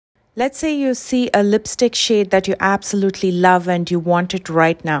Let's say you see a lipstick shade that you absolutely love and you want it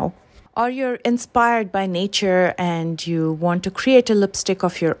right now. Or you're inspired by nature and you want to create a lipstick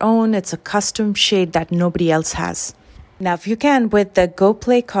of your own. It's a custom shade that nobody else has. Now, if you can, with the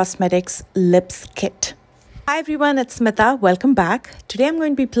GoPlay Cosmetics LipsKit. Hi everyone, it's Smitha. Welcome back. Today I'm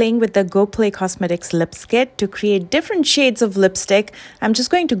going to be playing with the GoPlay Cosmetics LipsKit to create different shades of lipstick. I'm just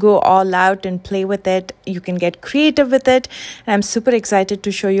going to go all out and play with it. You can get creative with it. And I'm super excited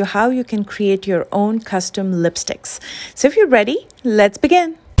to show you how you can create your own custom lipsticks. So if you're ready, let's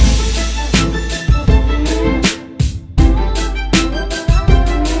begin.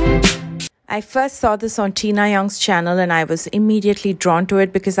 I first saw this on Tina Young's channel and I was immediately drawn to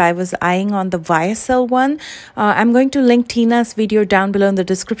it because I was eyeing on the YSL one. I'm going to link Tina's video down below in the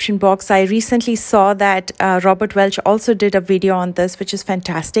description box. I recently saw that Robert Welch also did a video on this, which is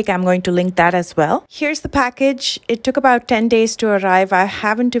fantastic. I'm going to link that as well. Here's the package. It took about 10 days to arrive. I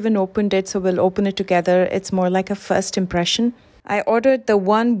haven't even opened it, so we'll open it together. It's more like a first impression. I ordered the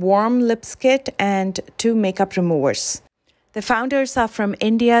one warm lips kit and 2 makeup removers. The founders are from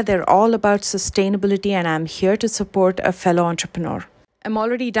India. They're all about sustainability and I'm here to support a fellow entrepreneur. I'm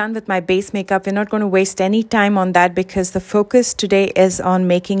already done with my base makeup. We're not going to waste any time on that because the focus today is on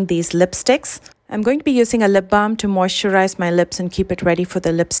making these lipsticks. I'm going to be using a lip balm to moisturize my lips and keep it ready for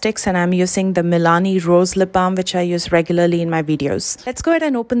the lipsticks. And I'm using the Milani Rose Lip Balm, which I use regularly in my videos. Let's go ahead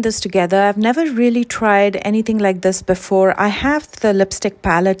and open this together. I've never really tried anything like this before. I have the lipstick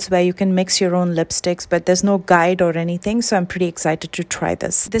palettes where you can mix your own lipsticks, but there's no guide or anything. So I'm pretty excited to try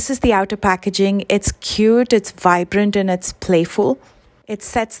this. This is the outer packaging. It's cute, it's vibrant, and it's playful. It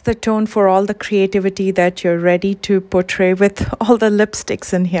sets the tone for all the creativity that you're ready to portray with all the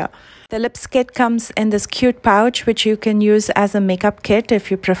lipsticks in here. The lips kit comes in this cute pouch, which you can use as a makeup kit if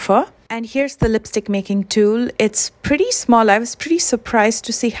you prefer. And here's the lipstick making tool. It's pretty small. I was pretty surprised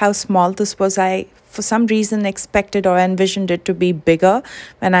to see how small this was. I, for some reason, expected or envisioned it to be bigger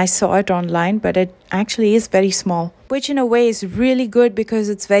when I saw it online, but it actually is very small, which in a way is really good because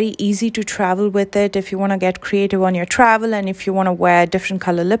it's very easy to travel with it. If you want to get creative on your travel and if you want to wear different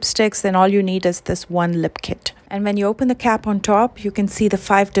color lipsticks, then all you need is this one lip kit. And when you open the cap on top, you can see the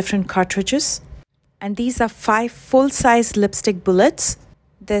 5 different cartridges. And these are 5 full-size lipstick bullets.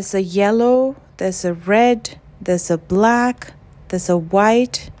 There's a yellow, there's a red, there's a black, there's a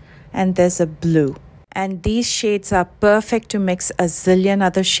white, and there's a blue. And these shades are perfect to mix a zillion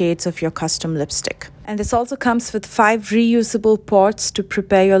other shades of your custom lipstick. And this also comes with 5 reusable pots to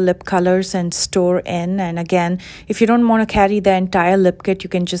prepare your lip colors and store in. And again, if you don't want to carry the entire lip kit, you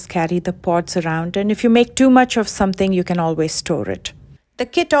can just carry the pots around. And if you make too much of something, you can always store it. The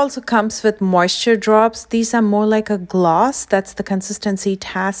kit also comes with moisture drops. These are more like a gloss. That's the consistency it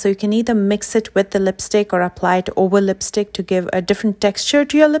has. So you can either mix it with the lipstick or apply it over lipstick to give a different texture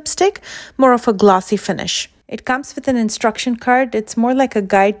to your lipstick, more of a glossy finish. It comes with an instruction card. It's more like a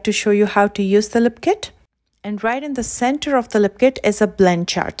guide to show you how to use the lip kit. And right in the center of the lip kit is a blend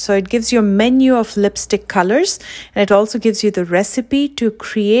chart. So it gives you a menu of lipstick colors and it also gives you the recipe to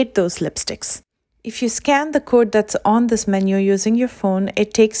create those lipsticks. If you scan the code that's on this menu using your phone,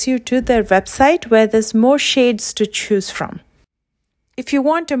 it takes you to their website where there's more shades to choose from. If you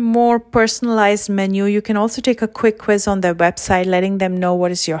want a more personalized menu, you can also take a quick quiz on their website, letting them know what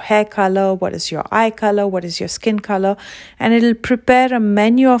is your hair color, what is your eye color, what is your skin color, and it'll prepare a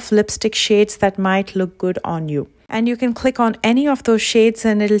menu of lipstick shades that might look good on you. And you can click on any of those shades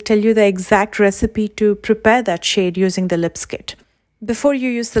and it'll tell you the exact recipe to prepare that shade using the lips kit. Before you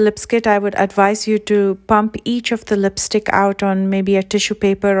use the lips kit, I would advise you to pump each of the lipstick out on maybe a tissue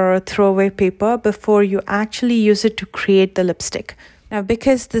paper or a throwaway paper before you actually use it to create the lipstick. Now,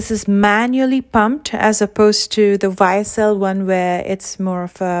 because this is manually pumped as opposed to the YSL one where it's more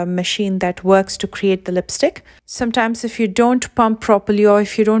of a machine that works to create the lipstick, sometimes if you don't pump properly or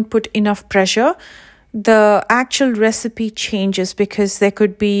if you don't put enough pressure, the actual recipe changes because there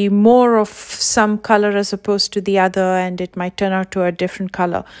could be more of some color as opposed to the other and it might turn out to a different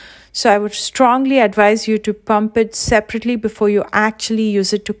color. So I would strongly advise you to pump it separately before you actually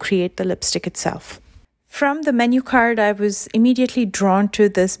use it to create the lipstick itself. From the menu card, I was immediately drawn to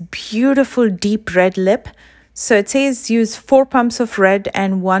this beautiful deep red lip. So it says use 4 pumps of red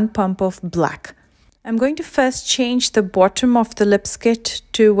and 1 pump of black. I'm going to first change the bottom of the lips kit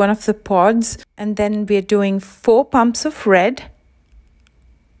to one of the pods and then we're doing 4 pumps of red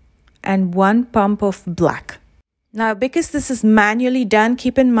and 1 pump of black. Now, because this is manually done,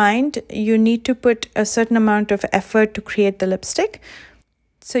 keep in mind you need to put a certain amount of effort to create the lipstick.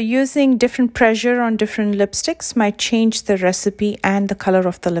 So using different pressure on different lipsticks might change the recipe and the color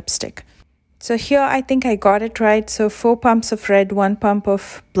of the lipstick. So here I think I got it right. So 4 pumps of red, 1 pump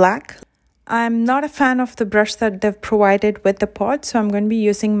of black. I'm not a fan of the brush that they've provided with the pot, so I'm going to be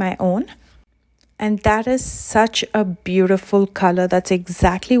using my own. And that is such a beautiful color. That's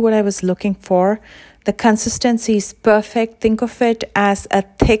exactly what I was looking for. The consistency is perfect. Think of it as a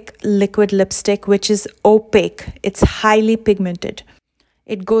thick liquid lipstick, which is opaque. It's highly pigmented.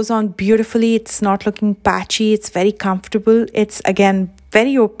 It goes on beautifully. It's not looking patchy. It's very comfortable. It's again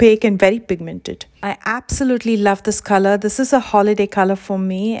very opaque and very pigmented. I absolutely love this color. This is a holiday color for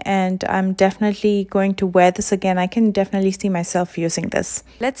me, and I'm definitely going to wear this again. I can definitely see myself using this.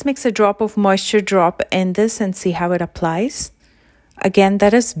 Let's mix a drop of moisture drop in this and see how it applies. Again,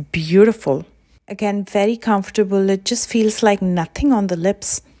 that is beautiful. Again, very comfortable. It just feels like nothing on the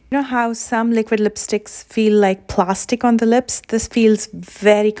lips. You know how some liquid lipsticks feel like plastic on the lips? This feels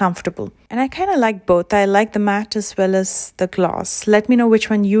very comfortable. And I kind of like both. I like the matte as well as the gloss. Let me know which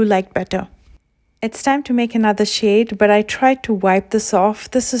one you like better. It's time to make another shade, but I tried to wipe this off.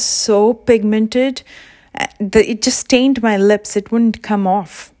 This is so pigmented. It just stained my lips. It wouldn't come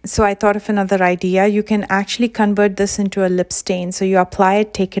off. So I thought of another idea. You can actually convert this into a lip stain. So you apply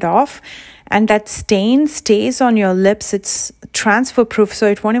it, take it off, and that stain stays on your lips. It's transfer proof, so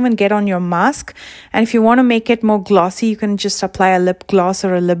it won't even get on your mask. And if you want to make it more glossy, you can just apply a lip gloss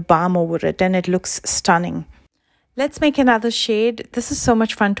or a lip balm over it, and it looks stunning. Let's make another shade. This is so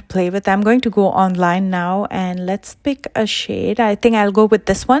much fun to play with. I'm going to go online now and let's pick a shade. I think I'll go with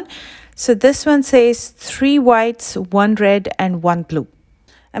this one. So this one says 3 whites, 1 red and 1 blue.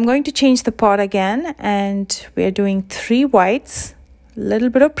 I'm going to change the pot again, and we're doing 3 whites, a little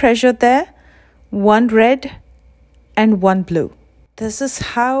bit of pressure there, 1 red and 1 blue. This is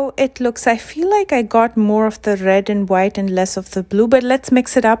how it looks. I feel like I got more of the red and white and less of the blue, but let's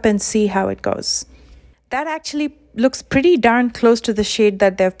mix it up and see how it goes. That actually looks pretty darn close to the shade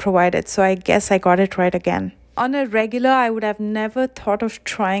that they've provided, so I guess I got it right again. On a regular, I would have never thought of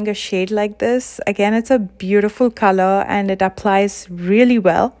trying a shade like this. Again, it's a beautiful color and it applies really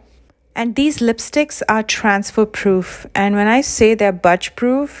well. And these lipsticks are transfer proof. And when I say they're budge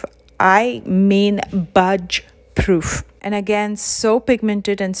proof, I mean budge proof. And again, so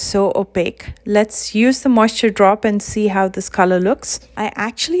pigmented and so opaque. Let's use the moisture drop and see how this color looks. I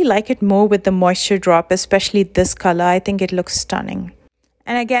actually like it more with the moisture drop, especially this color. I think it looks stunning.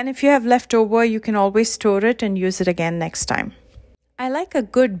 And again, if you have leftover, you can always store it and use it again next time. I like a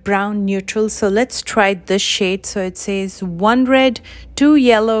good brown neutral, so let's try this shade. So it says 1 red, 2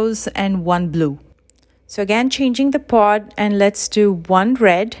 yellows and 1 blue. So again, changing the pot, and let's do 1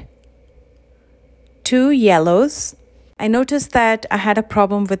 red, 2 yellows. I noticed that I had a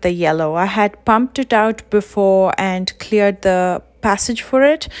problem with the yellow. I had pumped it out before and cleared the passage for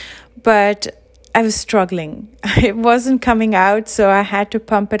it, but I was struggling. It wasn't coming out, so I had to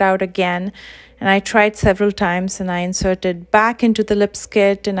pump it out again. And I tried several times, and I inserted back into the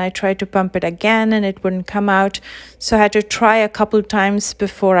LipsKit, and I tried to pump it again and it wouldn't come out. So I had to try a couple times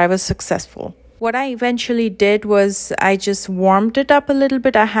before I was successful. What I eventually did was I just warmed it up a little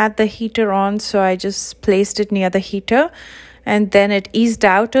bit. I had the heater on, so I just placed it near the heater and then it eased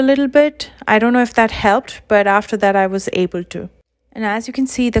out a little bit. I don't know if that helped, but after that I was able to. And as you can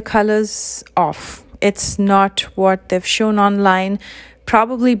see, the color's off. It's not what they've shown online,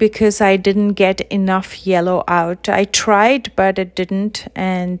 probably because I didn't get enough yellow out. I tried, but it didn't,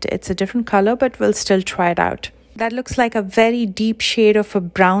 and it's a different color, but we'll still try it out. That looks like a very deep shade of a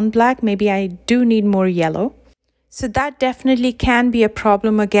brown black. Maybe I do need more yellow. So that definitely can be a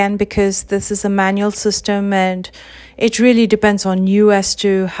problem again, because this is a manual system and it really depends on you as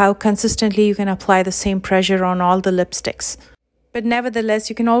to how consistently you can apply the same pressure on all the lipsticks. But nevertheless,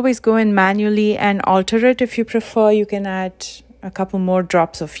 you can always go in manually and alter it if you prefer. You can add a couple more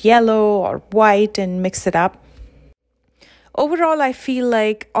drops of yellow or white and mix it up. Overall, I feel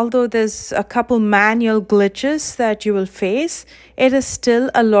like although there's a couple manual glitches that you will face, it is still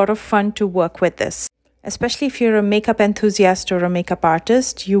a lot of fun to work with this. Especially if you're a makeup enthusiast or a makeup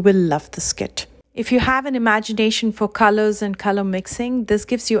artist, you will love this kit. If you have an imagination for colors and color mixing, this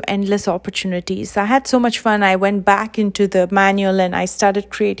gives you endless opportunities. I had so much fun. I went back into the manual and I started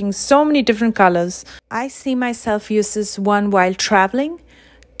creating so many different colors. I see myself use this one while traveling.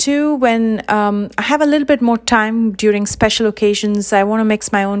 2, when I have a little bit more time during special occasions, I want to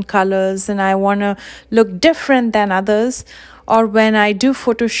mix my own colors and I want to look different than others. Or when I do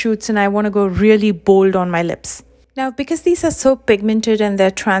photo shoots and I want to go really bold on my lips. Now, because these are so pigmented and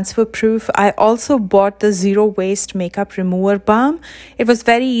they're transfer proof, I also bought the Zero Waste Makeup Remover Balm. It was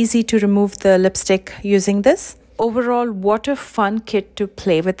very easy to remove the lipstick using this. Overall, what a fun kit to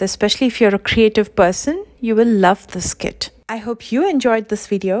play with, especially if you're a creative person. You will love this kit. I hope you enjoyed this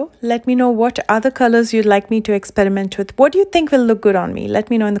video. Let me know what other colors you'd like me to experiment with. What do you think will look good on me? Let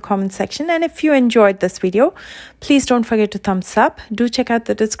me know in the comment section. And if you enjoyed this video, please don't forget to thumbs up. Do check out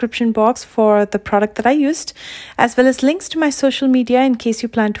the description box for the product that I used, as well as links to my social media in case you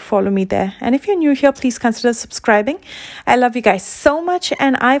plan to follow me there. And if you're new here, please consider subscribing. I love you guys so much,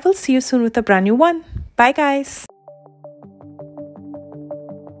 and I will see you soon with a brand new one. Bye guys.